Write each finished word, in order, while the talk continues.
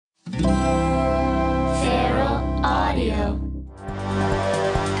Radio.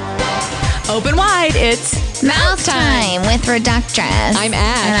 Open wide, it's Mouth Time with Reductress. I'm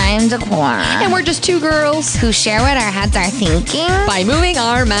Ash. And I'm Dikoda. And we're just two girls who share what our heads are thinking by moving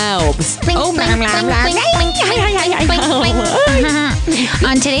our mouths. Blink, blink, blink, blink, blink, blink.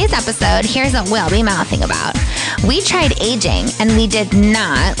 On today's episode, here's what we'll be mouthing about. We tried aging, and we did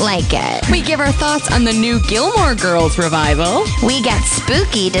not like it. We give our thoughts on the new Gilmore Girls revival. We get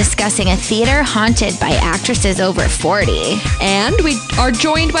spooky discussing a theater haunted by actresses over 40. And we are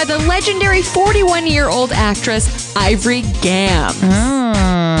joined by the legendary 41-year-old actress, Ivory Gams.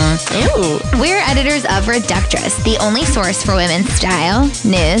 Ooh. We're editors of Reductress, the only source for women's style,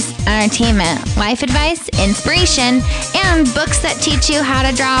 news, entertainment, life advice, inspiration, and books that teach you how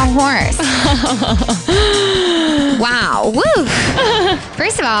to draw a horse. Wow. Woo.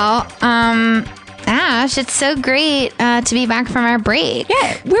 First of all, Ash, it's so great to be back from our break.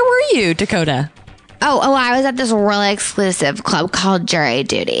 Yeah. Where were you, Dikoda? Oh, I was at this really exclusive club called Jury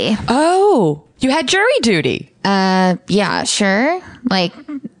Duty. Oh, you had jury duty. Yeah, sure. Like,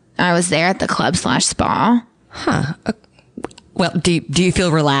 I was there at the club/spa. Huh. Well, do you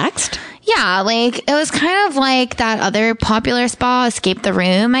feel relaxed? Yeah, like, it was kind of like that other popular spa, Escape the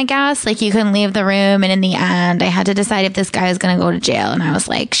Room, I guess. Like, you couldn't leave the room, and in the end, I had to decide if this guy was going to go to jail, and I was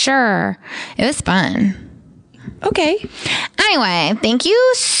like, sure. It was fun. Okay. Anyway, thank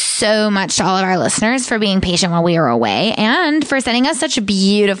you so much to all of our listeners for being patient while we were away, and for sending us such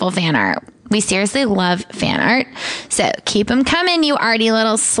beautiful fan art. We seriously love fan art. So keep them coming, you arty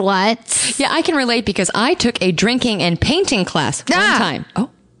little sluts. Yeah, I can relate because I took a drinking and painting class one time.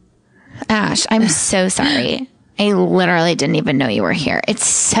 Oh. Ash, I'm so sorry. I literally didn't even know you were here. It's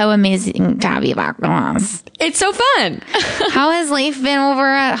so amazing to have you back with us. It's so fun. How has life been over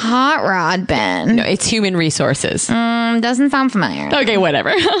at Hot Rod been? No, it's human resources. Doesn't sound familiar. Okay,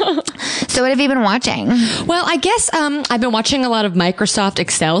 whatever. So what have you been watching? Well, I guess I've been watching a lot of Microsoft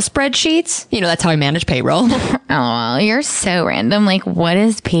Excel spreadsheets. You know, that's how I manage payroll. Oh, you're so random. Like, what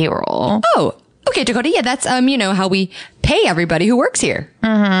is payroll? Oh, okay, Dakota. Yeah, that's, how we pay everybody who works here.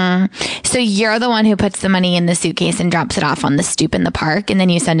 Mm-hmm. So you're the one who puts the money in the suitcase and drops it off on the stoop in the park, and then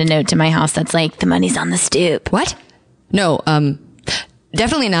you send a note to my house that's like, the money's on the stoop. What? No,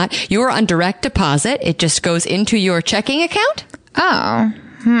 definitely not. You are on direct deposit. It just goes into your checking account. Oh,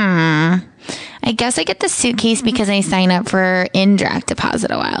 I guess I get the suitcase because I signed up for indirect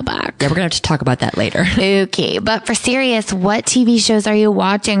deposit a while back. Yeah, we're going to have to talk about that later. Okay, but for serious, what TV shows are you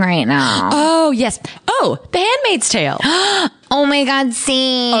watching right now? Oh, yes. Oh, The Handmaid's Tale. Oh my God,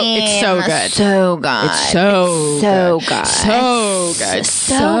 same. Oh, it's so good. So good. It's so good. So good. So good.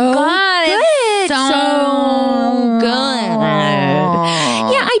 It's so good.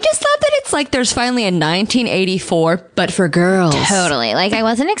 Yeah, I just love that it's like there's finally a 1984, but for girls. Totally. Like, I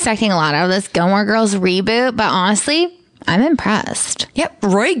wasn't expecting a lot out of this Gilmore Girls reboot, but honestly, I'm impressed. Yep,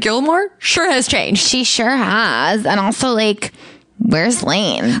 Roy Gilmore sure has changed. She sure has. And also, like, where's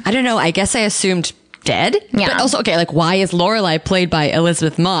Lane? I don't know. I guess I assumed dead. Yeah. But also, okay, like, why is Lorelai played by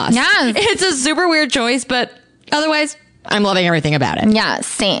Elizabeth Moss? Yes. It's a super weird choice, but otherwise, I'm loving everything about it. Yeah,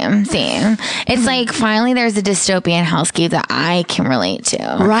 same. It's like, finally there's a dystopian housekeep that I can relate to.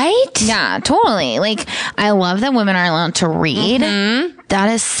 Right? Yeah, totally. Like, I love that women are allowed to read. Mm-hmm.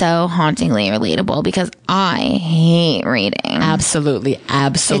 That is so hauntingly relatable because I hate reading. Absolutely.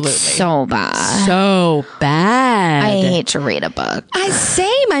 It's so bad. So bad. I hate to read a book.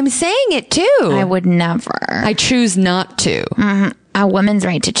 Same. I'm saying it too. I would never. I choose not to. Mm-hmm. A woman's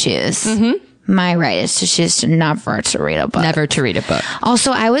right to choose. Mm-hmm. My right is to choose to never to read a book. Never to read a book.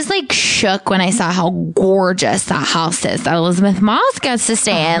 Also, I was like shook when I saw how gorgeous that house is that Elizabeth Moss gets to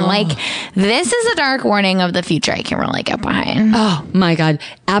stay in. Like, this is a dark warning of the future I can really get behind. Oh my God.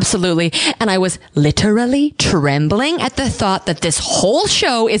 Absolutely. And I was literally trembling at the thought that this whole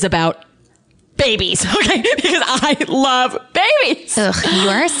show is about babies. Okay. Because I love babies. Ugh, you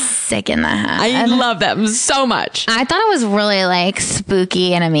are sick in the head. I love them so much. I thought it was really like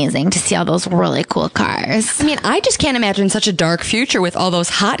spooky and amazing to see all those really cool cars. I mean, I just can't imagine such a dark future with all those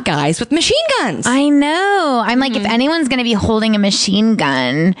hot guys with machine guns. I know. I'm like, if anyone's going to be holding a machine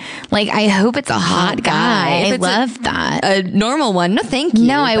gun, like, I hope it's a hot guy. I love that. A normal one. No, thank you.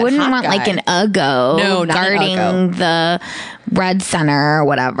 No, I wouldn't want like an Uggo guarding the Red Center or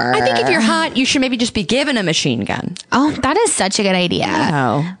whatever. I think if you're hot, you should maybe just be given a machine gun. Oh, that is such a good idea.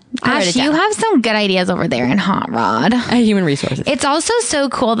 Oh. Ash, you have some good ideas over there in Hot Rod. Human resources. It's also so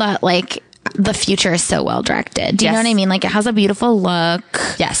cool that, like, the future is so well directed. Do you know what I mean? Like, it has a beautiful look.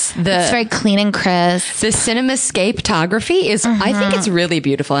 Yes. It's very clean and crisp. The CinemaScape photography is, I think it's really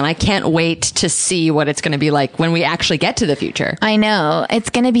beautiful, and I can't wait to see what it's going to be like when we actually get to the future. I know.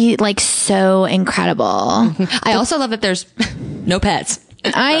 It's going to be like so incredible. I also love that there's no pets.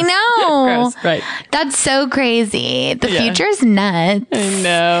 I know. Gross, right. That's so crazy. The future's nuts. I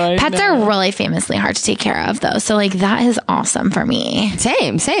know. Pets are really famously hard to take care of, though. So, like, that is awesome for me.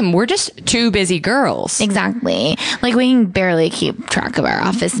 Same. We're just two busy girls. Exactly. Like, we can barely keep track of our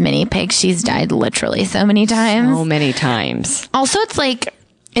office mini pig. She's died literally so many times. So many times. Also, it's like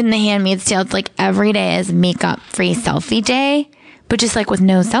in The Handmaid's Tale, it's like every day is makeup-free selfie day. But just like with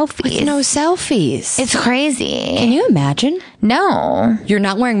no selfies. With no selfies. It's crazy. Can you imagine? No. You're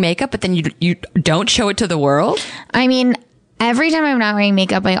not wearing makeup, but then you don't show it to the world? I mean, every time I'm not wearing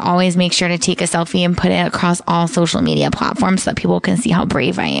makeup, I always make sure to take a selfie and put it across all social media platforms so that people can see how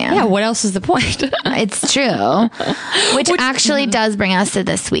brave I am. Yeah, what else is the point? It's true. Which actually does bring us to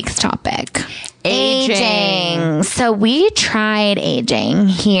this week's topic. Aging. So we tried aging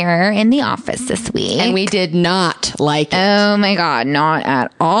here in the office this week. And we did not like it. Oh my God, not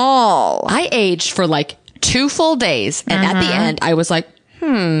at all. I aged for like 2 full days. And at the end, I was like,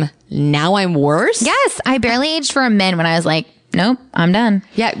 now I'm worse? Yes, I barely aged for a min when I was like, nope, I'm done.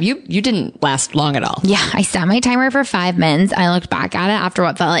 Yeah, you didn't last long at all. Yeah, I set my timer for 5 mins. I looked back at it after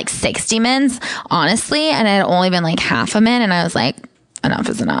what felt like 60 mins, honestly, and it had only been like half a min, and I was like, enough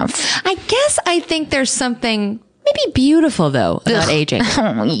is enough. I think there's something maybe beautiful, though, about aging.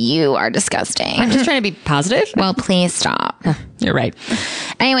 Oh, you are disgusting. I'm just trying to be positive. Well, please stop. You're right.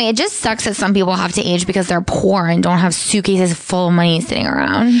 Anyway, it just sucks that some people have to age because they're poor and don't have suitcases full of money sitting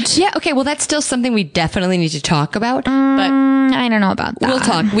around. Yeah, okay, well, that's still something we definitely need to talk about. But I don't know about that. we'll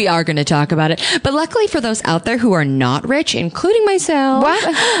talk. We are going to talk about it. But luckily for those out there who are not rich, including myself. What?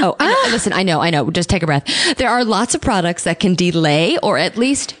 Oh, listen, I know. Just take a breath. There are lots of products that can delay or at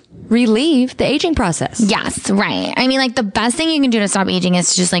least relieve the aging process. Yes, right. I mean, like, the best thing you can do to stop aging is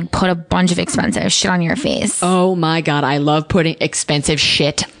to just like put a bunch of expensive shit on your face. Oh my God, I love putting expensive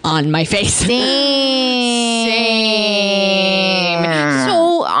shit on my face. Same.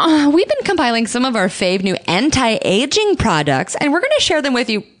 So we've been compiling some of our fave new anti-aging products, and we're going to share them with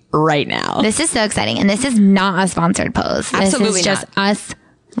you right now. This is so exciting. And this is not a sponsored post. Absolutely This is just not. us,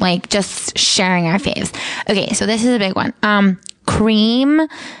 like, just sharing our faves. Okay, so this is a big one. Cream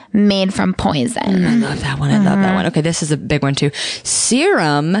made from poison. I love that one. Okay, this is a big one too.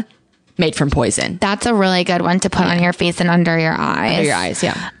 Serum made from poison. That's a really good one to put on your face and under your eyes. Under your eyes,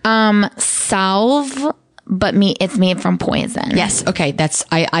 yeah. Salve, but it's made from poison. Yes, okay,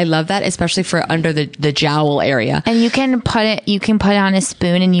 I love that, especially for under the jowl area. And you can put it on a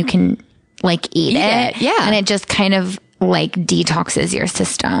spoon and you can like eat it. Yeah. And it just kind of like detoxes your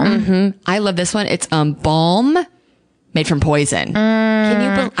system. I love this one. It's balm made from poison. Can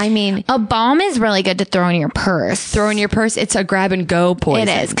you a balm is really good to throw in your purse. It's a grab and go poison.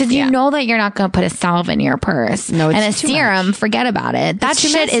 It is, because you know that you're not going to put a salve in your purse. No, it's and a too serum, much. That about it. That It's too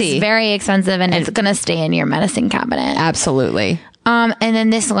shit messy. is very expensive and it's going to stay in your medicine cabinet. Absolutely. And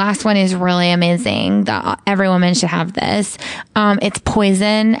then this last one is really amazing. Every woman should have this. It's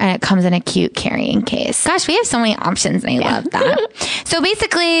poison and it comes in a cute carrying case. Gosh, we have so many options and I love that. So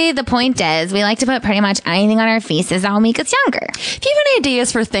basically the point is we like to put pretty much anything on our faces that will make us younger. If you have any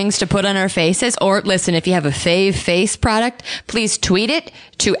ideas for things to put on our faces, or listen, if you have a fave face product, please tweet it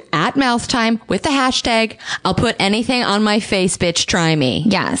to @mouthtime with the hashtag, I'll put anything on my face, bitch, try me.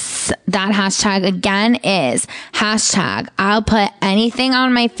 Yes. That hashtag again is hashtag I'll put anything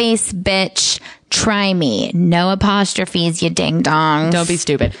on my face, bitch. Try me. No apostrophes, you ding dongs. Don't be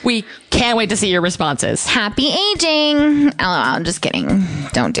stupid. We can't wait to see your responses. Happy aging. LOL, I'm just kidding.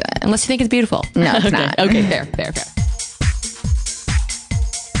 Don't do it. Unless you think it's beautiful. No, it's not. Okay, fair.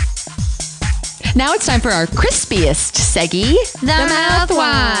 Now it's time for our crispiest seggy, The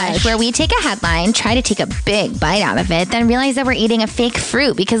mouthwash, where we take a headline, try to take a big bite out of it, then realize that we're eating a fake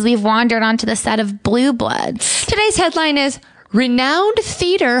fruit because we've wandered onto the set of Blue Bloods. Today's headline is Renowned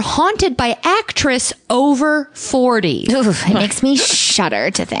Theater Haunted by Actress Over 40. Oof, it makes me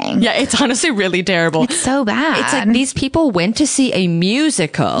shudder to think. Yeah, it's honestly really terrible. It's so bad. It's like these people went to see a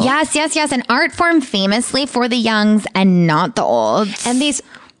musical. Yes. An art form famously for the youngs and not the olds. And these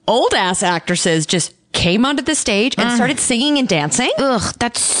old ass actresses just came onto the stage and started singing and dancing. Ugh,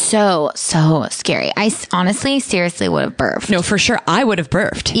 that's so scary. I honestly, seriously would have birthed. No, for sure. I would have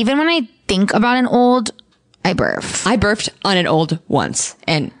birthed. Even when I think about an old, I birth. I birthed on an old once,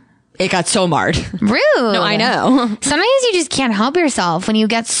 and it got so marred. Rude. No, I know. Sometimes you just can't help yourself. When you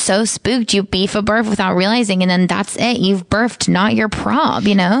get so spooked, you beef a birth without realizing, and then that's it. You've birthed, not your prob,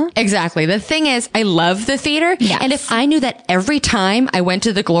 you know? Exactly. The thing is, I love the theater. Yes. And if I knew that every time I went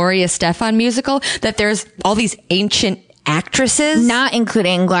to the Gloria Estefan musical, that there's all these ancient actresses. Not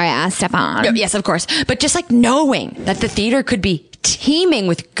including Gloria Estefan. No, yes, of course. But just like knowing that the theater could be teeming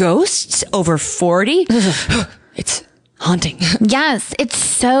with ghosts over 40, it's haunting. Yes, it's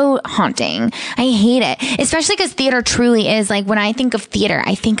so haunting. I hate it. Especially because theater truly is like, when I think of theater,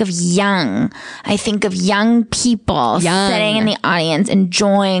 I think of young. I think of young people sitting in the audience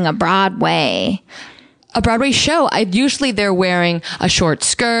enjoying a Broadway show. Usually they're wearing a short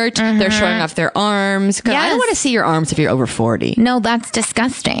skirt. They're showing off their arms. 'Cause I don't want to see your arms if you're over 40. No, that's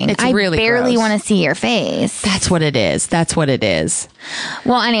disgusting. It's I really barely gross. want to see your face. That's what it is. That's what it is.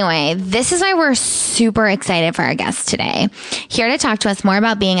 Well, anyway, this is why we're super excited for our guest today. Here to talk to us more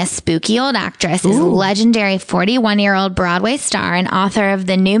about being a spooky old actress is legendary 41-year-old Broadway star and author of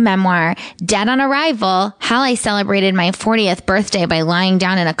the new memoir, Dead on Arrival, How I Celebrated My 40th Birthday by Lying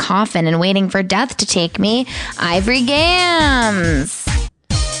Down in a Coffin and Waiting for Death to Take Me, Ivory Gams.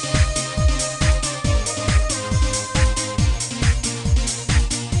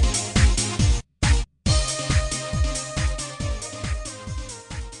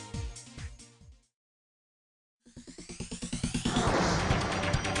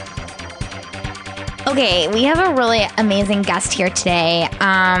 Okay, we have a really amazing guest here today.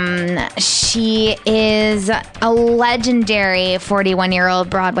 She is a legendary 41-year-old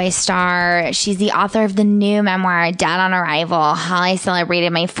Broadway star. She's the author of the new memoir, Dead on Arrival, How I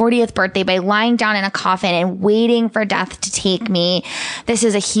Celebrated My 40th Birthday by Lying Down in a Coffin and Waiting for Death to Take Me. This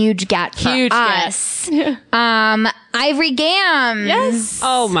is a huge get for us. Ivory Gams. Yes.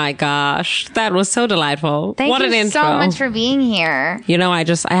 Oh my gosh. That was so delightful. Thank what you an intro. so much for being here. You know, I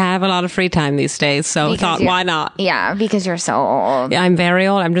have a lot of free time these days, so I thought, why not? Yeah, because you're so old. I'm very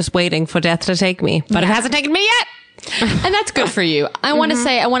old. I'm just waiting for death to take me, but it hasn't taken me yet. And that's good for you. I want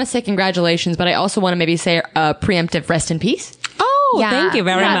to say congratulations, but I also want to maybe say a preemptive rest in peace. Oh, Yeah. thank you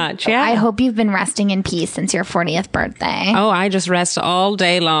very much. Yeah. I hope you've been resting in peace since your 40th birthday. Oh, I just rest all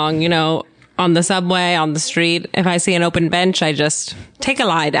day long, you know, on the subway, on the street. If I see an open bench, I just take a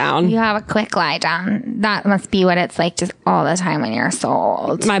lie down. You have a quick lie down. That must be what it's like just all the time when you're so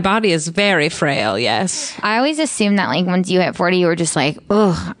old. My body is very frail, yes. I always assume that like once you hit 40, you were just like,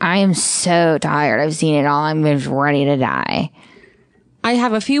 ugh, I am so tired. I've seen it all. I'm just ready to die. I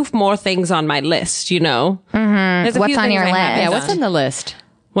have a few more things on my list, you know. Mm-hmm. What's on your list? Yeah, what's on the list?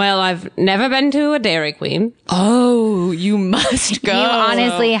 Well, I've never been to a Dairy Queen. Oh, you must go. You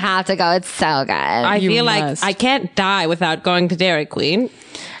honestly have to go. It's so good. I feel must. like I can't die without going to Dairy Queen.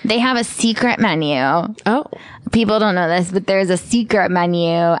 They have a secret menu. Oh. People don't know this, but there's a secret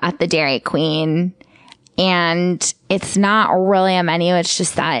menu at the Dairy Queen. And it's not really a menu. It's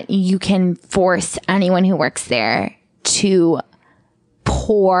just that you can force anyone who works there to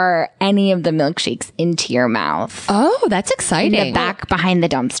pour any of the milkshakes into your mouth. Oh, that's exciting. The back behind the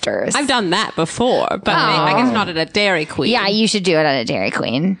dumpsters. I've done that before, but I guess not at a Dairy Queen. Yeah, you should do it at a Dairy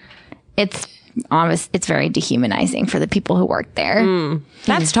Queen. It's very dehumanizing for the people who work there.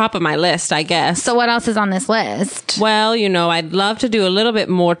 That's top of my list, I guess. So what else is on this list? Well, you know, I'd love to do a little bit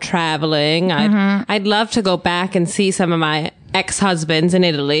more traveling. I'd love to go back and see some of my ex-husbands in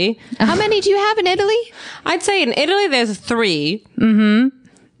Italy. How many do you have in Italy? I'd say in Italy there's 3.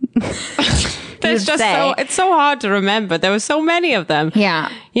 There's just it's so hard to remember. There were so many of them. Yeah.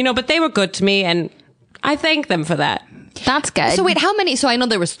 You know, but they were good to me and I thank them for that. That's good. So wait, how many? So I know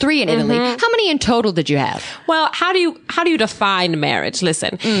there was 3 in Italy. How many in total did you have? Well, how do you define marriage?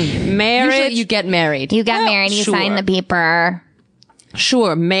 Listen, marriage. Usually you get married. You get married, you sure. sign the paper.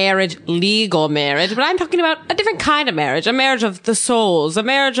 Sure, marriage, legal marriage, but I'm talking about a different kind of marriage, a marriage of the souls, a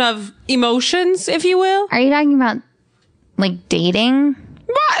marriage of emotions, if you will. Are you talking about like dating?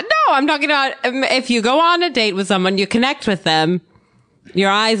 What? No, I'm talking about if you go on a date with someone, you connect with them, your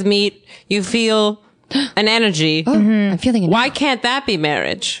eyes meet, you feel an energy. I'm feeling it. Why can't that be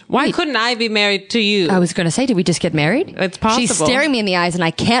marriage? Why couldn't I be married to you? I was going to say, did we just get married? It's possible. She's staring me in the eyes and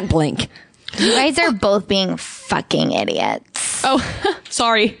I can't blink. You guys are both being fucking idiots. Oh,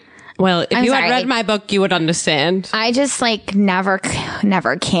 sorry. Well, if I'm you sorry. had read my book, you would understand. I just like never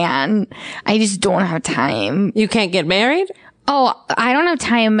can. I just don't have time. You can't get married? Oh, I don't have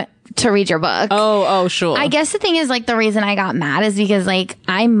time to read your book. Oh, sure. I guess the thing is like the reason I got mad is because like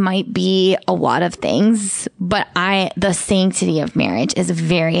I might be a lot of things, but the sanctity of marriage is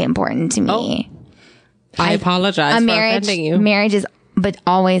very important to me. I apologize for offending you. Marriage is but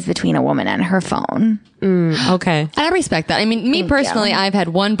always between a woman and her phone. Okay. I respect that. I mean, me personally, I've had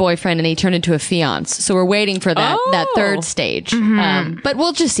one boyfriend and he turned into a fiance. So we're waiting for that third stage. But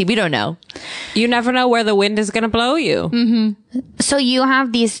we'll just see. We don't know. You never know where the wind is going to blow you. So you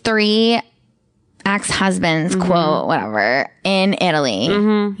have these 3 ex-husbands, quote, whatever, in Italy.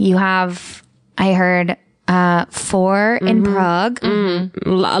 You have, I heard, 4 in Prague.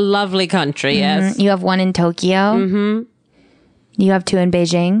 A lovely country, yes. You have 1 in Tokyo. You have 2 in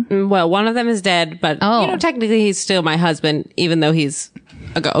Beijing. Well, one of them is dead, but technically he's still my husband, even though he's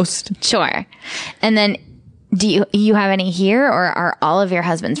a ghost. Sure. And then do you have any here, or are all of your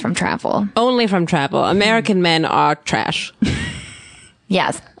husbands from travel? Only from travel. American men are trash.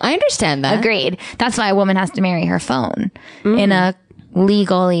 Yes. I understand that. Agreed. That's why a woman has to marry her phone in a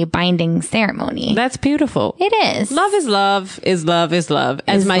legally binding ceremony. That's beautiful. It is. Love is love, is love is love.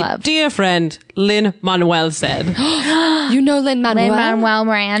 As my dear friend Lin-Manuel said. You know Lin-Manuel? Lin-Manuel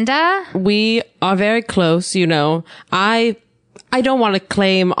Miranda? We are very close, you know. I don't want to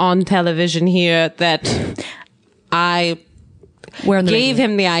claim on television here that I gave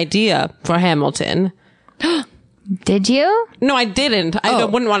him the idea for Hamilton. Did you? No, I didn't. I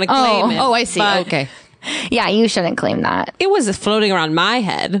wouldn't want to claim it. Oh, I see. Okay. Yeah, you shouldn't claim that. It was floating around my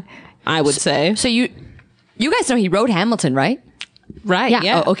head, I would say. So you guys know he wrote Hamilton, right? Right,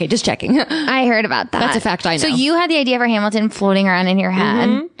 yeah. Oh, okay, just checking. I heard about that. That's a fact I know. So you had the idea for Hamilton floating around in your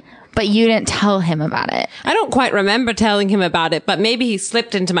head, but you didn't tell him about it. I don't quite remember telling him about it, but maybe he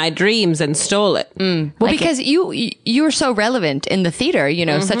slipped into my dreams and stole it. Well, because you were so relevant in the theater, you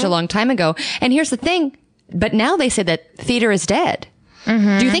know, such a long time ago. And here's the thing, but now they say that theater is dead. Do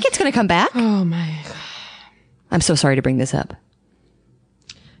you think it's going to come back? Oh my God. I'm so sorry to bring this up.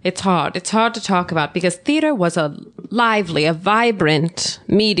 It's hard. It's hard to talk about because theater was a lively, a vibrant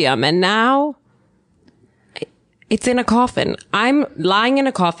medium. And now it's in a coffin. I'm lying in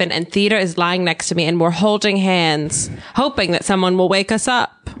a coffin and theater is lying next to me and we're holding hands, hoping that someone will wake us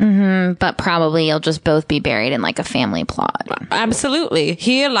up. But probably you'll just both be buried in like a family plot. Absolutely.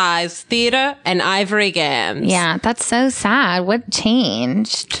 Here lies theater and Ivory Gams. Yeah, that's so sad. What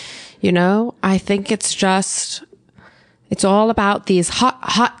changed? You know, I think it's all about these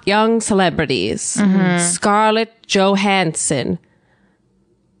hot young celebrities. Scarlett Johansson.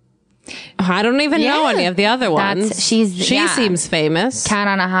 I don't even know any of the other ones. She seems famous. Cat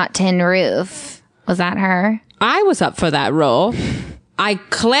on a Hot Tin Roof. Was that her? I was up for that role. I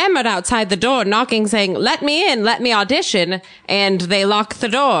clamored outside the door, knocking, saying, "Let me in, let me audition," and they locked the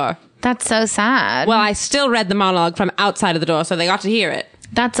door. That's so sad. Well, I still read the monologue from outside of the door, so they got to hear it.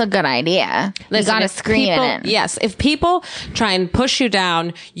 That's a good idea. You gotta scream it in. Yes. If people try and push you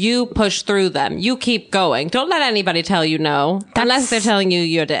down, you push through them. You keep going. Don't let anybody tell you no. Unless they're telling you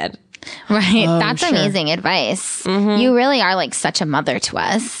you're dead. Right. That's amazing advice. You really are like such a mother to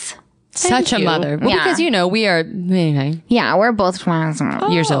us. Such a mother. Well, because, you know, we are... Yeah, we're both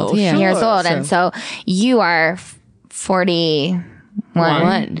years old. Yeah. Years old. And so you are 41.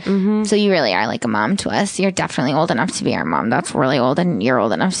 So you really are like a mom to us. You're definitely old enough to be our mom. That's really old, and you're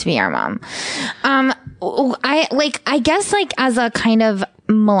old enough to be our mom. I guess like as a kind of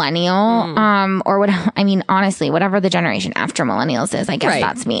millennial, or what, I mean, honestly, whatever the generation after millennials is, I guess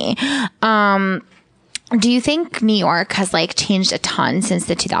that's me. Do you think New York has like changed a ton since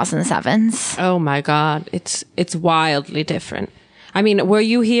the 2007s? Oh my God. It's wildly different. I mean, were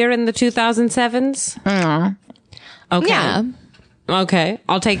you here in the 2007s? Okay. Yeah. Okay.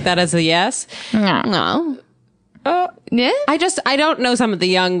 I'll take that as a yes. No. Yeah. I don't know some of the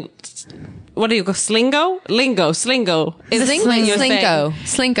young, what do you call Slingo? Slingo. Is it Slingo.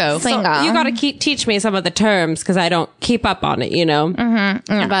 Slingo. So you got to teach me some of the terms because I don't keep up on it, you know?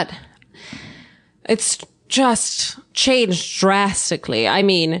 But it's just changed drastically. I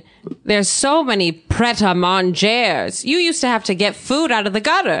mean, there's so many pret-a-mangers. You used to have to get food out of the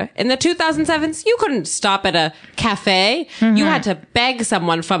gutter. In the 2007s, you couldn't stop at a cafe. You had to beg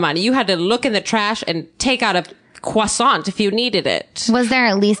someone for money. You had to look in the trash and take out a croissant if you needed it. Was there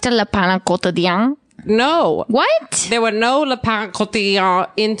at least a Le Pain Quotidien? No. What? There were no Le Pain Quotidien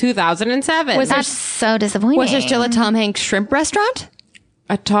in 2007. That's so disappointing. Was there still a Tom Hanks shrimp restaurant?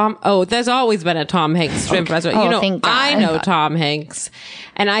 There's always been a Tom Hanks shrimp restaurant. Oh, you know, thank God. I know Tom Hanks.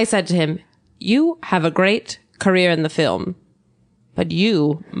 And I said to him, you have a great career in the film, but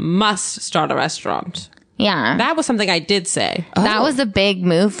you must start a restaurant. Yeah. That was something I did say. That was a big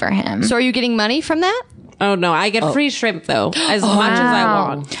move for him. So are you getting money from that? Oh, no. I get free shrimp, though, as much as I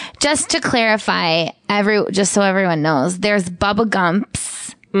want. Just to clarify, just so everyone knows, there's Bubba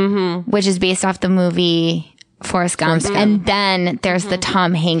Gumps, which is based off the movie Forrest Gumps, and then there's the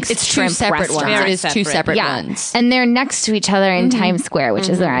Tom Hanks It's two shrimp separate restaurant. ones. It is two Separate. separate ones. And they're next to each other in Times Square, which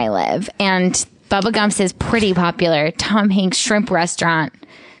is where I live. And Bubba Gumps is pretty popular. Tom Hanks shrimp restaurant,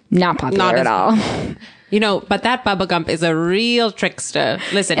 not popular at all. You know, but that Bubba Gump is a real trickster.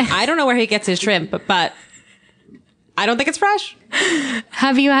 Listen, I don't know where he gets his shrimp, but I don't think it's fresh.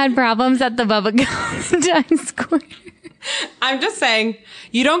 Have you had problems at the Bubba Gumps in Times Square? I'm just saying,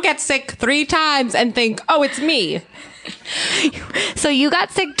 you don't get sick 3 times and think, oh, it's me. So you got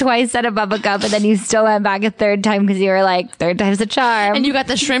sick twice at a Bubba Gump, and then you still went back a third time because you were like, third time's a charm. And you got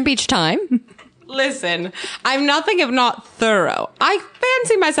the shrimp each time? Listen, I'm nothing if not thorough. I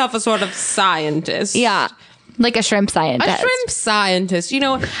fancy myself a sort of scientist. Yeah. Like a shrimp scientist. A shrimp scientist. You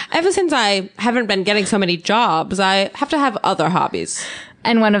know, ever since I haven't been getting so many jobs, I have to have other hobbies.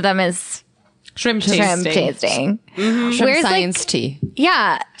 And one of them is Shrimp shrimp tasting. tasting. Shrimp Where's science tea.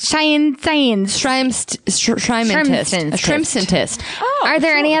 Yeah. Science. Shrimpsentist. A shrimpsentist. Are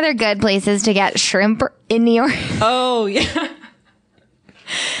there any other good places to get shrimp in New York? Oh, yeah.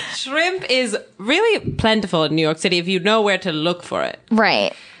 Shrimp is really plentiful in New York City if you know where to look for it.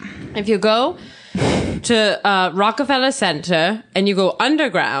 Right. If you go to Rockefeller Center and you go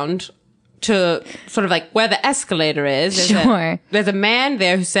underground to sort of like where the escalator is. There's a man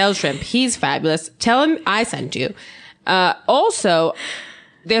there who sells shrimp. He's fabulous. Tell him I sent you. Also,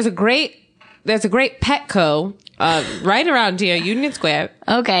 there's a great Petco right around here, Union Square.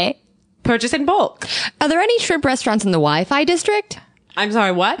 Okay. Purchase in bulk. Are there any shrimp restaurants in the Wi-Fi district? I'm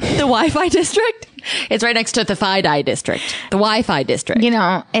sorry, what? The Wi-Fi district? It's right next to the Fi-Dye district. The Wi-Fi district. You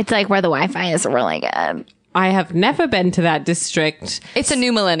know, it's like where the Wi-Fi is really good. I have never been to that district. It's a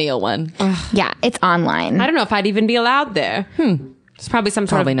new millennial one. Yeah, it's online. I don't know if I'd even be allowed there. There's probably some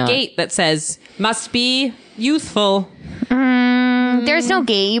sort Probably of not. gate that says, must be youthful. There's no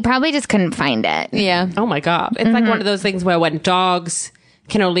gate. You probably just couldn't find it. Yeah. Oh my God. It's like one of those things where when dogs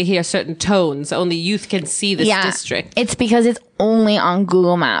can only hear certain tones, only youth can see this district. It's because it's only on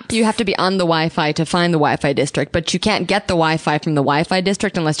Google Maps. You have to be on the Wi-Fi to find the Wi-Fi district, but you can't get the Wi-Fi from the Wi-Fi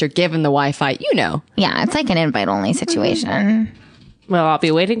district unless you're given the Wi-Fi, you know. Yeah, it's like an invite-only situation. Well, I'll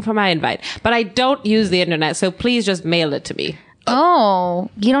be waiting for my invite. But I don't use the internet, so please just mail it to me. Oh,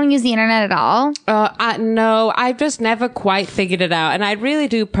 you don't use the internet at all? No, I've just never quite figured it out. And I really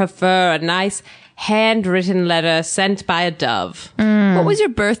do prefer a nice handwritten letter sent by a dove. What was your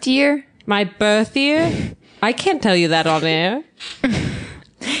birth year? My birth year? I can't tell you that on air.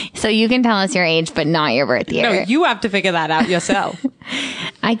 So you can tell us your age, but not your birth year. No, you have to figure that out yourself.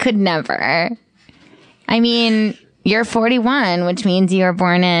 I could never. I mean, you're 41, which means you were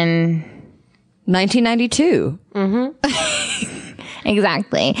born in... 1992.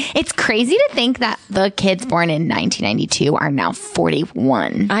 Exactly. It's crazy to think that the kids born in 1992 are now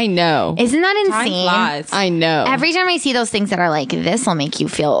 41. I know. Isn't that Time insane? flies. I know. Every time I see those things that are like, this will make you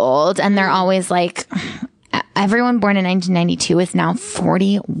feel old, and they're always like, everyone born in 1992 is now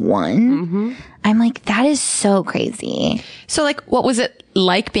 41. I'm like, that is so crazy. So, like, what was it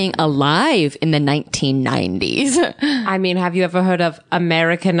like being alive in the 1990s? I mean, have you ever heard of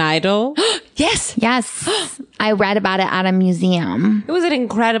American Idol? Yes. Yes. I read about it at a museum. It was an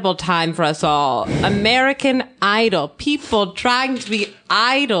incredible time for us all. American Idol. People trying to be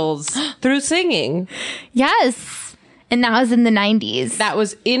idols through singing. Yes. And that was in the 90s. That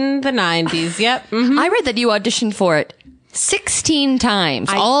was in the 90s. Yep. I read that you auditioned for it 16 times,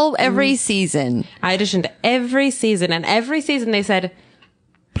 every season. I auditioned every season, and every season they said,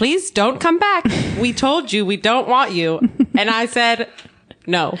 please don't come back. We told you we don't want you. And I said,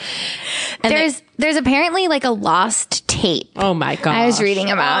 no. And there's apparently like a lost tape. Oh my God. I was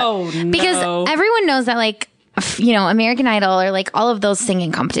reading about. Oh, no. Because everyone knows that like, you know, American Idol or like all of those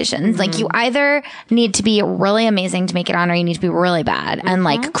singing competitions, like you either need to be really amazing to make it on or you need to be really bad and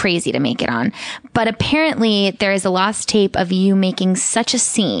like crazy to make it on. But apparently there is a lost tape of you making such a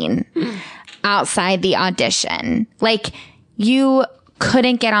scene outside the audition. Like you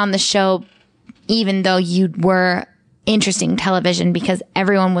couldn't get on the show even though you were interesting television because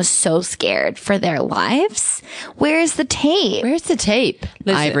everyone was so scared for their lives. Where's the tape? Where's the tape,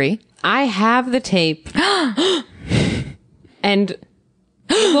 Ivory? I have the tape. And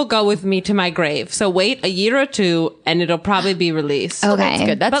it will go with me to my grave. So wait a year or two and it'll probably be released. Okay. That's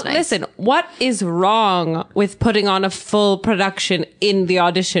good. That's But nice. listen, what is wrong with putting on a full production in the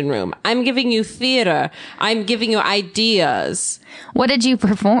audition room? I'm giving you theater. I'm giving you ideas. What did you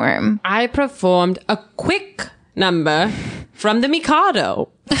perform? I performed a quick number from the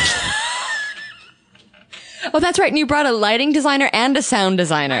Mikado. Oh, that's right. And you brought a lighting designer and a sound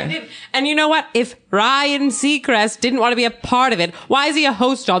designer. And you know what? If Ryan Seacrest didn't want to be a part of it, why is he a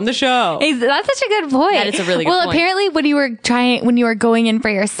host on the show? That's such a good point. That is a really good point. Well, apparently when you were going in for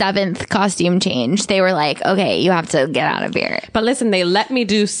your 7th costume change, they were like, okay, you have to get out of here. But listen, they let me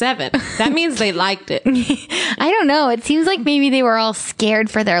do 7. That means they liked it. I don't know. It seems like maybe they were all scared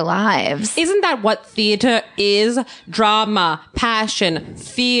for their lives. Isn't that what theater is? Drama, passion,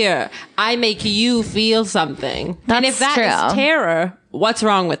 fear. I make you feel something. And if that is terror, what's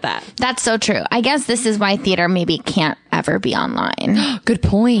wrong with that? That's so true. I guess this is why theater maybe can't ever be online. Good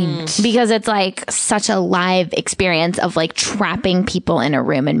point. Because it's like such a live experience of like trapping people in a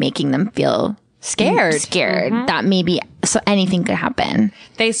room and making them feel scared that maybe anything could happen.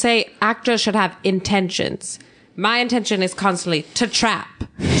 They say actors should have intentions. My intention is constantly to trap,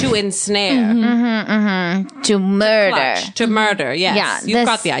 to ensnare, to murder. clutch, to murder. Yes, Yeah, you've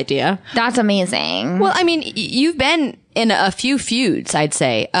got the idea. That's amazing. Well, I mean, you've been in a few feuds, I'd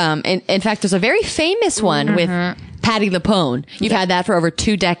say. In fact, there's a very famous one with Patti LuPone. You've had that for over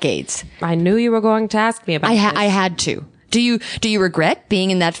 2 decades. I knew you were going to ask me about this. I had to. Do you regret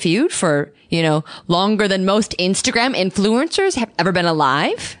being in that feud for, longer than most Instagram influencers have ever been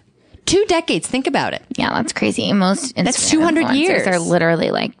alive? 2 decades. Think about it. Yeah, that's crazy. Most Instagram That's 200 influencers years. are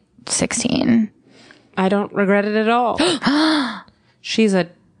literally like 16. I don't regret it at all. She's a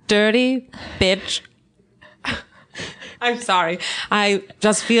dirty bitch. I'm sorry. I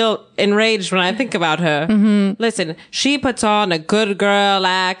just feel enraged when I think about her. Listen, she puts on a good girl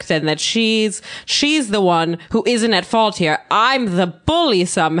act and that she's the one who isn't at fault here. I'm the bully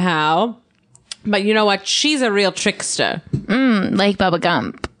somehow. But you know what? She's a real trickster. Like Bubba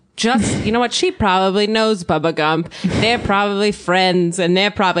Gump. You know what? She probably knows Bubba Gump. They're probably friends and they're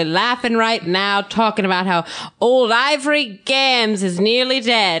probably laughing right now talking about how old Ivory Gams is nearly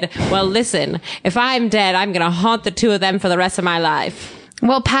dead. Well, listen, if I'm dead, I'm going to haunt the two of them for the rest of my life.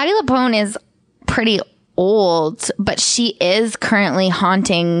 Well, Patti LuPone is pretty old, but she is currently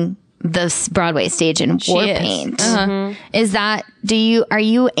haunting the Broadway stage in war paint. Is that, are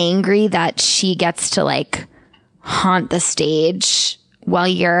you angry that she gets to like haunt the stage while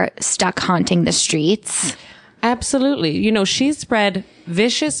you're stuck haunting the streets? Absolutely. She spread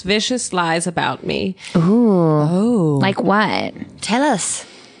vicious, vicious lies about me. Ooh. Like what? Tell us.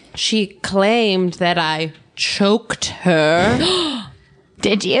 She claimed that I choked her.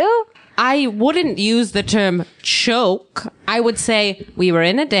 Did you? I wouldn't use the term choke. I would say we were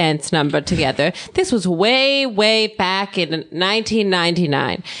in a dance number together. This was way, way back in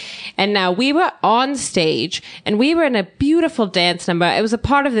 1999. And now we were on stage and we were in a beautiful dance number. It was a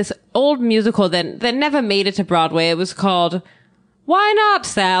part of this old musical that never made it to Broadway. It was called Why Not,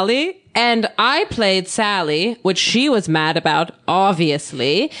 Sally? And I played Sally, which she was mad about,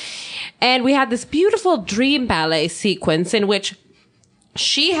 obviously. And we had this beautiful dream ballet sequence in which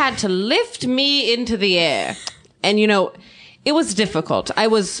she had to lift me into the air. And, it was difficult. I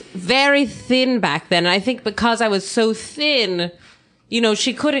was very thin back then. And I think because I was so thin,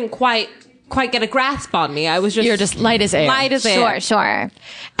 she couldn't quite get a grasp on me. You're just light as air. Light as air. Sure.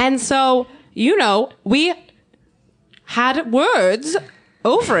 And so, we had words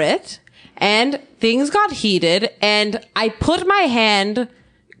over it and things got heated and I put my hand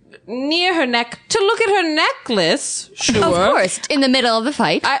near her neck to look at her necklace. Sure. Of course. In the middle of the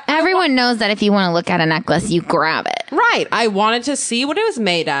fight. Everyone knows that if you want to look at a necklace, you grab it. Right. I wanted to see what it was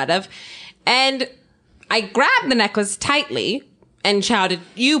made out of. And I grabbed the necklace tightly and shouted,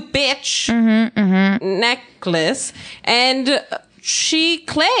 "You bitch!" Necklace. And she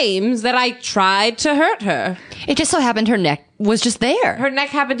claims that I tried to hurt her. It just so happened her neck was just there. Her neck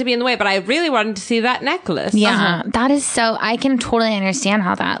happened to be in the way, but I really wanted to see that necklace. Yeah. That is so, I can totally understand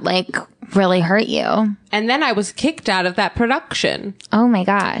how that really hurt you. And then I was kicked out of that production. Oh my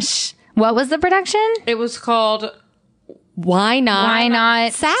gosh. What was the production? It was called Why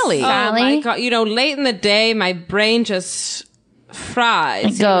Not Sally? Oh my God. Late in the day, my brain just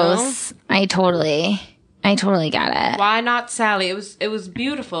fries. It goes. I totally get it. Why Not Sally? It was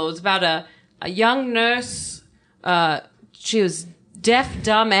beautiful. It was about a young nurse. She was deaf,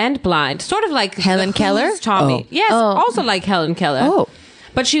 dumb, and blind. Sort of like Helen Keller? Tommy. Oh. Yes, also like Helen Keller. Oh.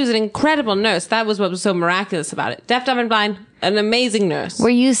 But she was an incredible nurse. That was what was so miraculous about it. Deaf, dumb, and blind. An amazing nurse. Were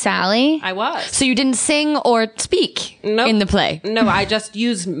you Sally? I was. So you didn't sing or speak in the play? No, I just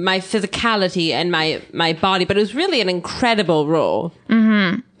used my physicality and my body, but it was really an incredible role.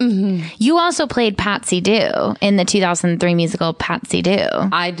 You also played Patsy Doo in the 2003 musical Patsy Doo.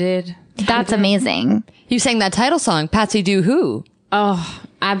 I did. That's amazing. You sang that title song, Patsy Doo Who? Oh,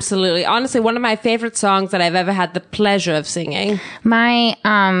 absolutely. Honestly, one of my favorite songs that I've ever had the pleasure of singing. My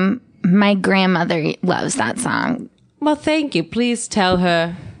my grandmother loves that song. Well, thank you. Please tell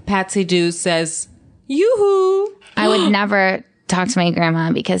her Patsy Dew says, yoo-hoo. I would never talk to my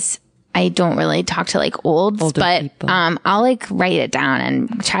grandma because I don't really talk to like older people. I'll like write it down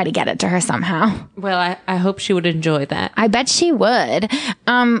and try to get it to her somehow. Well, I hope she would enjoy that. I bet she would.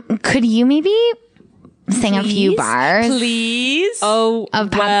 Could you maybe sing a few bars? Please. Oh,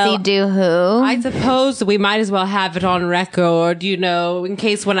 of Patsy Dew Who? I suppose we might as well have it on record, in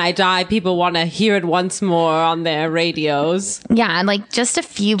case when I die, people want to hear it once more on their radios. Yeah, like just a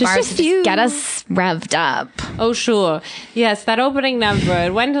few bars to just get us revved up. Oh, sure. Yes, that opening number,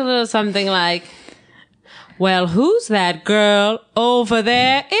 it went a little something like, well, who's that girl over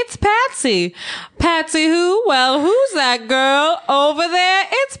there? It's Patsy. Patsy who? Well, who's that girl over there?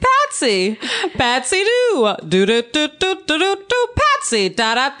 It's Patsy. Patsy do. Do. Patsy.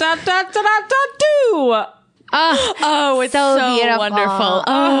 Da da da da da da da do. Oh, it's so beautiful. Wonderful.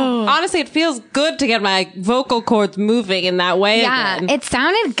 Honestly, it feels good to get my vocal cords moving in that way again. It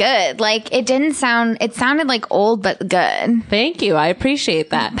sounded good. Like, it sounded like old, but good. Thank you. I appreciate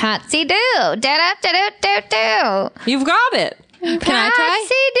that. Patsy do. Da-da-da-da-da-da. You've got it. Can I try?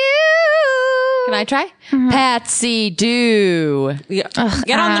 Patsy do. Can I try? Mm-hmm. Patsy Dew. Yeah.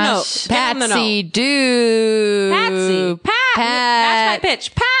 Get on the note. Get on the Patsy note. Dew. Patsy. Pat. That's my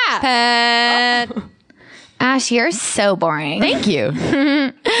pitch. Pat. Pat. Ash, you're so boring. Thank you.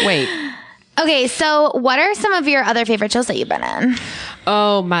 Wait. Okay, so what are some of your other favorite shows that you've been in?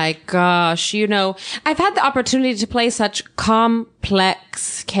 Oh my gosh. I've had the opportunity to play such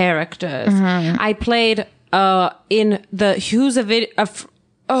complex characters. Mm-hmm. I played in the Who's a Video.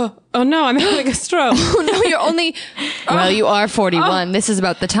 Oh no, I'm having a stroke. Oh no, you're only. Well, you are 41. This is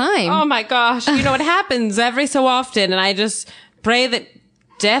about the time. Oh my gosh. It happens every so often, and I just pray that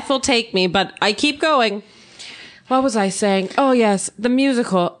death will take me, but I keep going. What was I saying? Oh, yes, the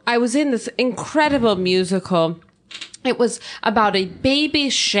musical. I was in this incredible musical. It was about a baby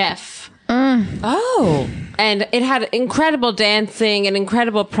chef. Oh. And it had incredible dancing and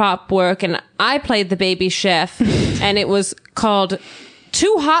incredible prop work. And I played the baby chef. And it was called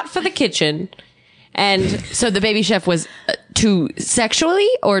Too Hot for the Kitchen. And so the baby chef was too sexually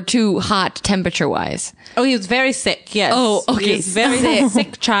or too hot temperature-wise? Oh, he was very sick, yes. Oh, okay. He was very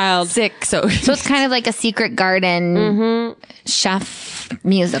sick child. Sick, so it's kind of like a Secret Garden chef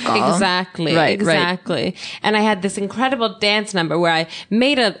musical. Exactly. Right, exactly. Right. And I had this incredible dance number where I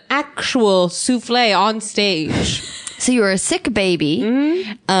made an actual souffle on stage. So you were a sick baby.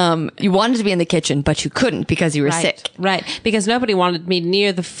 Mm-hmm. You wanted to be in the kitchen, but you couldn't because you were sick. Right. Because nobody wanted me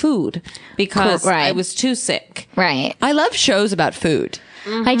near the food because I was too sick. Right. I love shows about food.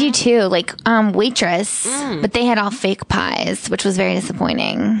 Mm-hmm. I do too. Like Waitress, but they had all fake pies, which was very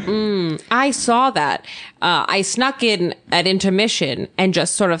disappointing. I saw that. I snuck in at intermission and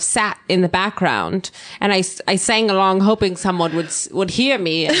just sort of sat in the background, and I sang along, hoping someone would hear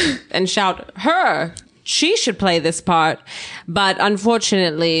me and shout, "Her! She should play this part." But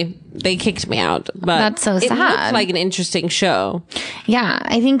unfortunately, they kicked me out. But that's so sad. It looked like an interesting show. Yeah,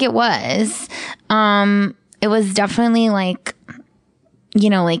 I think it was. It was definitely like,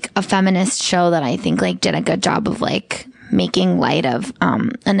 like a feminist show that I think like did a good job of like making light of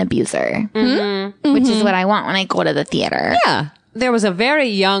an abuser, which is what I want when I go to the theater. Yeah. There was a very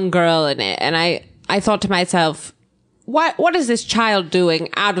young girl in it, and I thought to myself, what is this child doing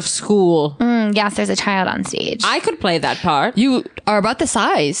out of school? Yes, there's a child on stage. I could play that part. You are about the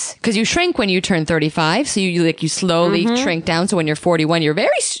size because you shrink when you turn 35. So you slowly shrink down. So when you're 41, you're very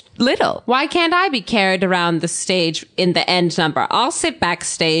little. Why can't I be carried around the stage in the end number? I'll sit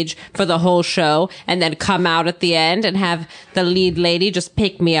backstage for the whole show and then come out at the end and have the lead lady just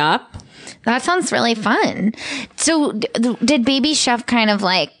pick me up. That sounds really fun. So did Baby Chef kind of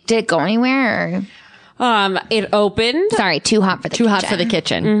like, did it go anywhere? Or? It opened. Sorry, Too Hot for the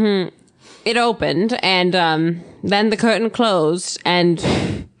Kitchen. Mm-hmm. It opened, and then the curtain closed, and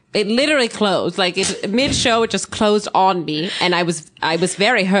it literally closed. Like mid-show, it just closed on me, and I was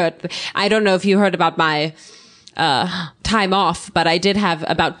very hurt. I don't know if you heard about my time off, but I did have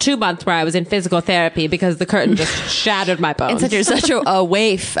about 2 months where I was in physical therapy because the curtain just shattered my bones. And you're such a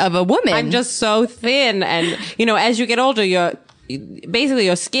waif of a woman. I'm just so thin, and as you get older, basically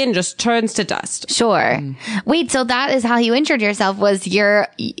your skin just turns to dust. Sure. Wait, so that is how you injured yourself, was your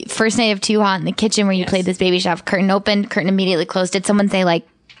first night of Too Hot in the kitchen where you played this baby chef. Curtain opened, curtain immediately closed. Did someone say like,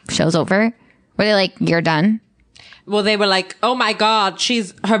 show's over? Were they like, you're done? Well, they were like, oh my God,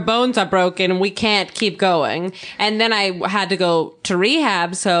 her bones are broken. We can't keep going. And then I had to go to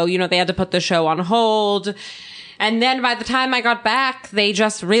rehab. So, they had to put the show on hold. And then by the time I got back, they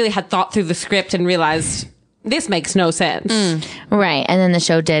just really had thought through the script and realized, this makes no sense. Right. And then the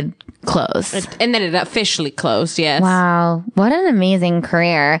show did close. And then it officially closed, yes. Wow. What an amazing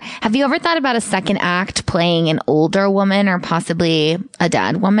career. Have you ever thought about a second act playing an older woman or possibly a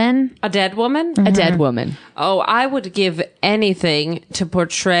dead woman? A dead woman? A dead woman. Oh, I would give anything to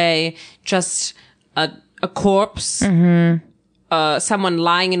portray just a corpse, someone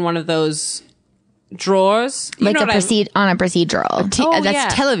lying in one of those drawers. You Like know on a what procedural.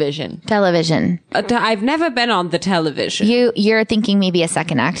 That's television. Television. I've never been on the television. You're thinking maybe a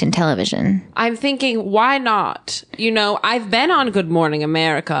second act in television. I'm thinking, why not? I've been on Good Morning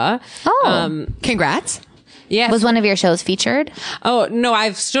America. Oh. Congrats. Yes. Was one of your shows featured? Oh, no,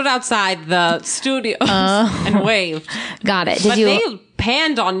 I've stood outside the studio and waved. Got it. But they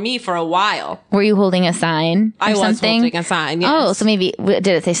panned on me for a while. Were you holding a sign or I was something? holding a sign, yes. Oh, so maybe, did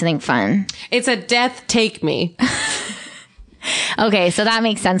it say something fun? It's a death take me. Okay, so that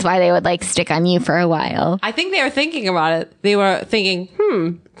makes sense why they would stick on you for a while. I think they were thinking about it. They were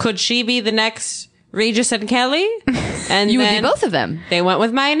thinking, could she be the next Regis and Kelly? And You would then be both of them. They went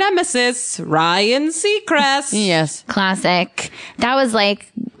with my nemesis, Ryan Seacrest. Yes. Classic. That was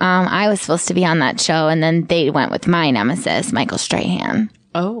I was supposed to be on that show, and then they went with my nemesis, Michael Strahan.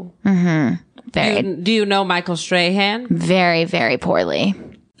 Oh. Do you know Michael Strahan? Very, very poorly.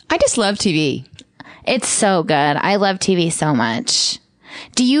 I just love TV. It's so good. I love TV so much.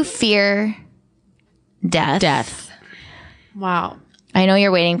 Do you fear death? Wow. I know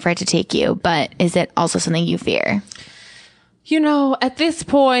you're waiting for it to take you, but is it also something you fear? At this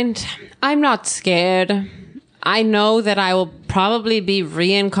point, I'm not scared. I know that I will probably be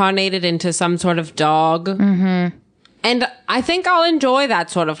reincarnated into some sort of dog. Mm-hmm. And I think I'll enjoy that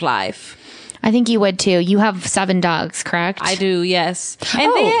sort of life. I think you would too. You have 7 dogs, correct? I do, yes.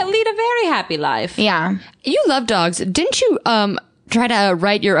 And they lead a very happy life. Yeah. You love dogs. Didn't you try to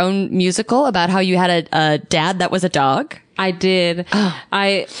write your own musical about how you had a dad that was a dog? I did. Oh.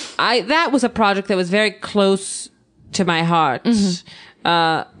 I that was a project that was very close to my heart.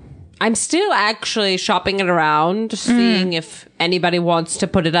 I'm still actually shopping it around, seeing if anybody wants to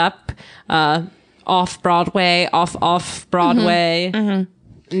put it up off Broadway, off Broadway,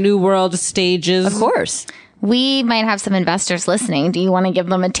 New World stages. Of course. We might have some investors listening. Do you want to give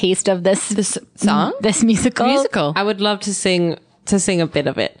them a taste of this song? This musical? I would love to sing a bit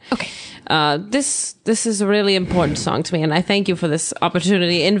of it. Okay. This is a really important song to me, and I thank you for this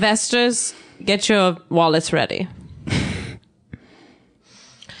opportunity. Investors, get your wallets ready.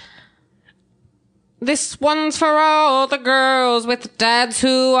 This one's for all the girls with dads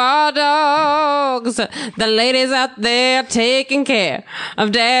who are dogs. The ladies out there taking care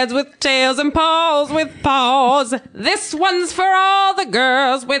of dads with tails and paws with paws. This one's for all the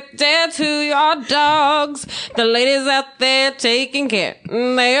girls with dads who are dogs. The ladies out there taking care.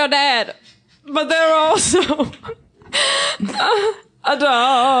 They are dad, but they're also a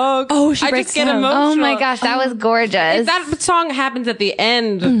dog. Oh, she I breaks just get down. emotional. Oh my gosh, that was gorgeous. That song happens at the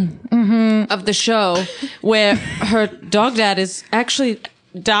end of the show where her dog dad is actually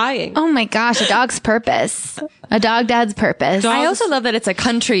dying. Oh my gosh, a dog's purpose. A dog dad's purpose. I also love that it's a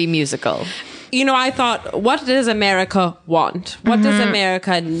country musical. I thought, what does America want? What does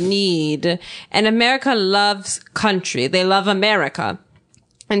America need? And America loves country. They love America.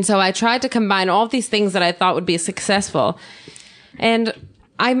 And so I tried to combine all of these things that I thought would be successful. And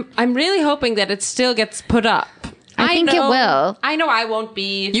I'm really hoping that it still gets put up. I think it will. I know I won't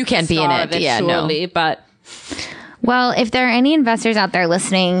be. You can't be in star it. of Yeah, surely, but Well, if there are any investors out there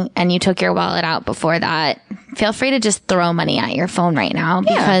listening and you took your wallet out before that, feel free to just throw money at your phone right now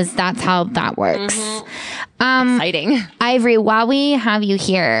because that's how that works. Exciting. Ivory, while we have you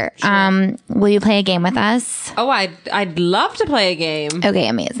here, will you play a game with us? oh, I'd love to play a game. Okay,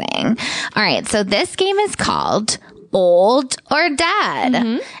 amazing. All right, so this game is called Old or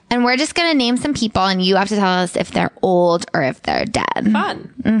Dead. And we're just going to name some people and you have to tell us if they're old or if they're dead.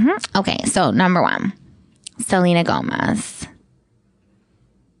 Fun. Okay, so number 1, Selena Gomez.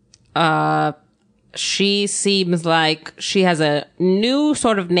 She seems like she has a new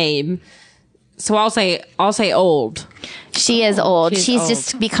sort of name. So I'll say old. She is old. She's She's old.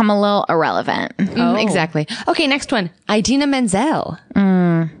 just become a little irrelevant. Exactly. Okay, next one. Idina Menzel.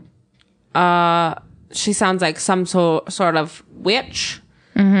 She sounds like some sort of witch.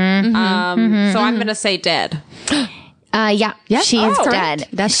 So I'm going to say dead. Yeah, Yep. she is Oh, dead. correct.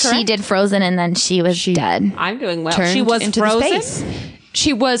 That's She correct. did Frozen and then she was dead. I'm doing well. Turned She was into the frozen. space.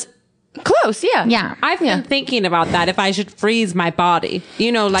 She was close, yeah. Yeah. I've been thinking about that. If I should freeze my body,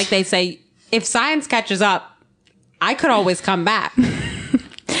 like they say, if science catches up, I could always come back.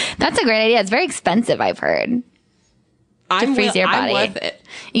 That's a great idea. It's very expensive, I've heard. I'm freeze your body. I'm worth it.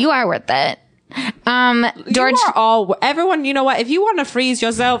 You are worth it. George, Everyone, you know what? If you want to freeze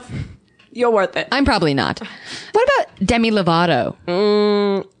yourself, you're worth it. I'm probably not. What about Demi Lovato?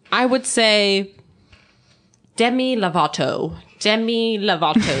 I would say Demi Lovato. Demi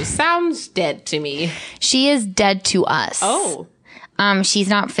Lovato sounds dead to me. she is dead to us. Oh. She's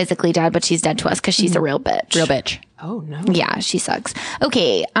not physically dead, but she's dead to us because she's a real bitch. Real bitch. Oh, no. Yeah, she sucks.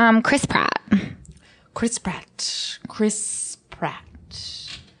 Okay, Chris Pratt. Chris Pratt.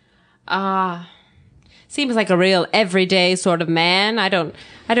 Seems like a real everyday sort of man. I don't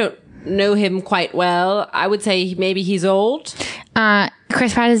know him quite well. I would say maybe he's old.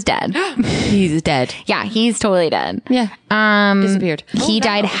 Chris Pratt is dead. He's dead. Yeah, he's totally dead. Yeah. Disappeared. He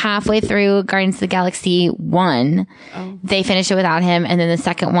died halfway through Guardians of the Galaxy 1. Oh. They finished it without him, and then the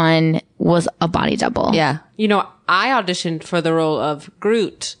second one was a body double. Yeah. You know, I auditioned for the role of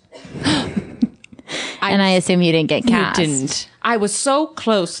Groot. And I assume you didn't get cast. You didn't. I was so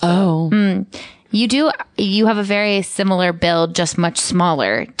close, though. Oh. You have a very similar build, just much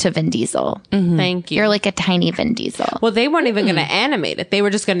smaller to Vin Diesel. Thank you. You're like a tiny Vin Diesel. Well, they weren't even going to animate it. They were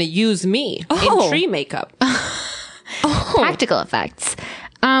just going to use me in tree makeup. Practical effects.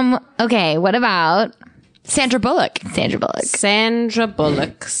 Okay, what about Sandra Bullock. Sandra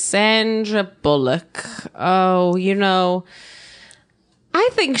Bullock. Oh, you know, I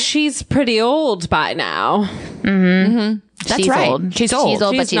think she's pretty old by now. That's she's right. old. She's old. She's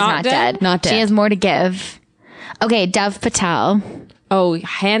old, but she's not dead. Not dead. She has more to give. Okay, Dev Patel. Oh,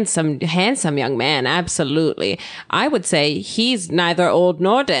 handsome young man. Absolutely. I would say he's neither old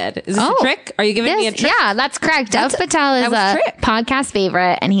nor dead. Is this a trick? Are you giving me a trick? Yeah, that's correct. Dev Patel is a podcast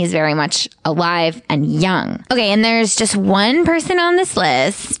favorite, and he's very much alive and young. Okay, and there's just one person on this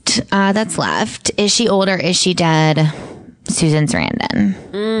list that's left. Is she old or is she dead? Susan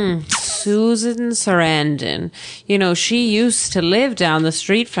Sarandon. Susan Sarandon. You know, she used to live down the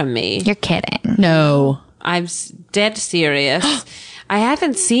street from me. You're kidding. No. I'm dead serious. I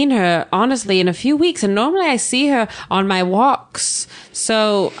haven't seen her, honestly, in a few weeks, and normally I see her on my walks.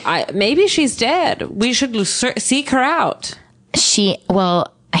 So maybe she's dead. We should seek her out. I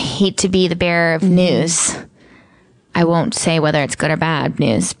hate to be the bearer of news. I won't say whether it's good or bad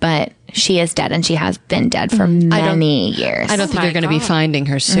news, but she is dead, and she has been dead for many years. I don't think you're going to be finding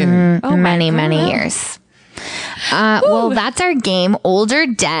her soon. Many years. Well, that's our game, Old or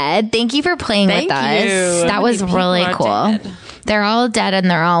Dead. Thank you for playing with us. That was really cool. Dead. They're all dead and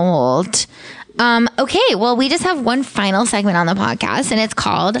they're all old. Okay, well, we just have one final segment on the podcast, and it's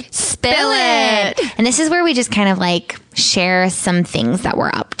called Spill It. And this is where we just kind of like share some things that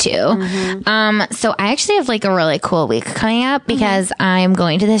we're up to. So I actually have like a really cool week coming up because I'm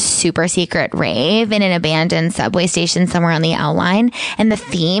going to this super secret rave in an abandoned subway station somewhere on the L line. And the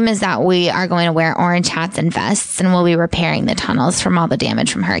theme is that we are going to wear orange hats and vests, and we'll be repairing the tunnels from all the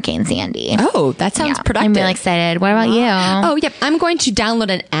damage from Hurricane Sandy. Oh, that sounds productive. I'm really excited. What about you? Oh, yep. I'm going to download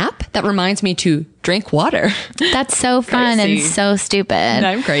an app that reminds me to drink water. That's so fun and so stupid.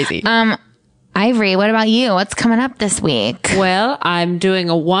 I'm crazy. Ivory, what about you? What's coming up this week? Well, I'm doing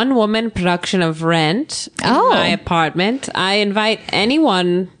a one-woman production of Rent in my apartment. I invite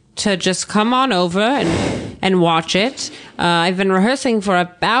anyone to just come on over and watch it. I've been rehearsing for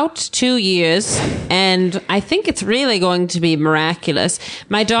about 2 years, and I think it's really going to be miraculous.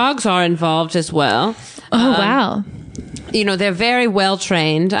 My dogs are involved as well. Oh, wow. You know, they're very well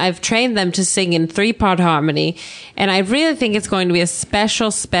trained. I've trained them to sing in 3-part harmony, and I really think it's going to be a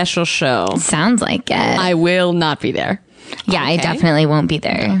special, special show. Sounds like it. I will not be there. Yeah, I definitely won't be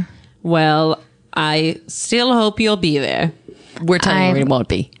there. Well, I still hope you'll be there. We're telling you we won't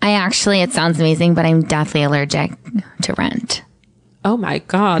be. It sounds amazing, but I'm deathly allergic to Rent. Oh my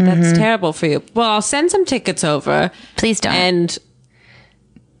God, that's terrible for you. Well, I'll send some tickets over. Please don't. And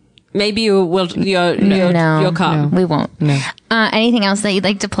maybe you'll come. No, we won't. No. Anything else that you'd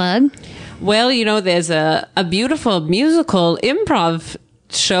like to plug? Well, you know, there's a beautiful musical improv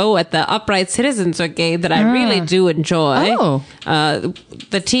show at the Upright Citizens Brigade that I really do enjoy. Oh.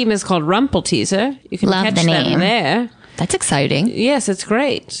 The team is called Rumpelteaser. You can Love catch the name. them there. That's exciting. Yes, it's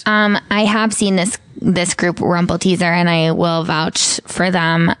great. I have seen this group Rumpelteaser, and I will vouch for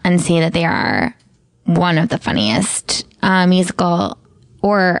them and say that they are one of the funniest musical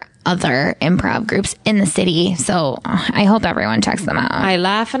or other improv groups in the city. So I hope everyone checks them out. I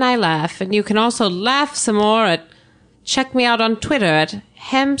laugh. And you can also laugh some more check me out on Twitter at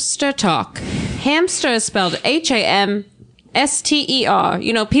Hamster Talk. Hamster is spelled Hamster.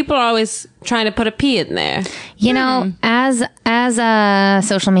 You know, people are always trying to put a P in there. You know, as a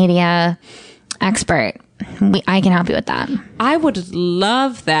social media expert, I can help you with that. I would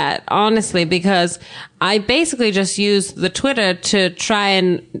love that, honestly, because I basically just use the Twitter to try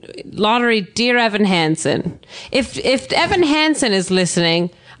and lottery Dear Evan Hansen. If Evan Hansen is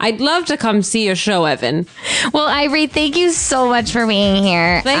listening, I'd love to come see your show, Evan. Well, Ivory, thank you so much for being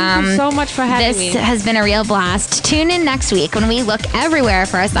here. Thank you so much for having me. This has been a real blast. Tune in next week when we look everywhere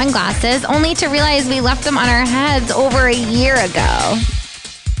for our sunglasses, only to realize we left them on our heads over a year ago.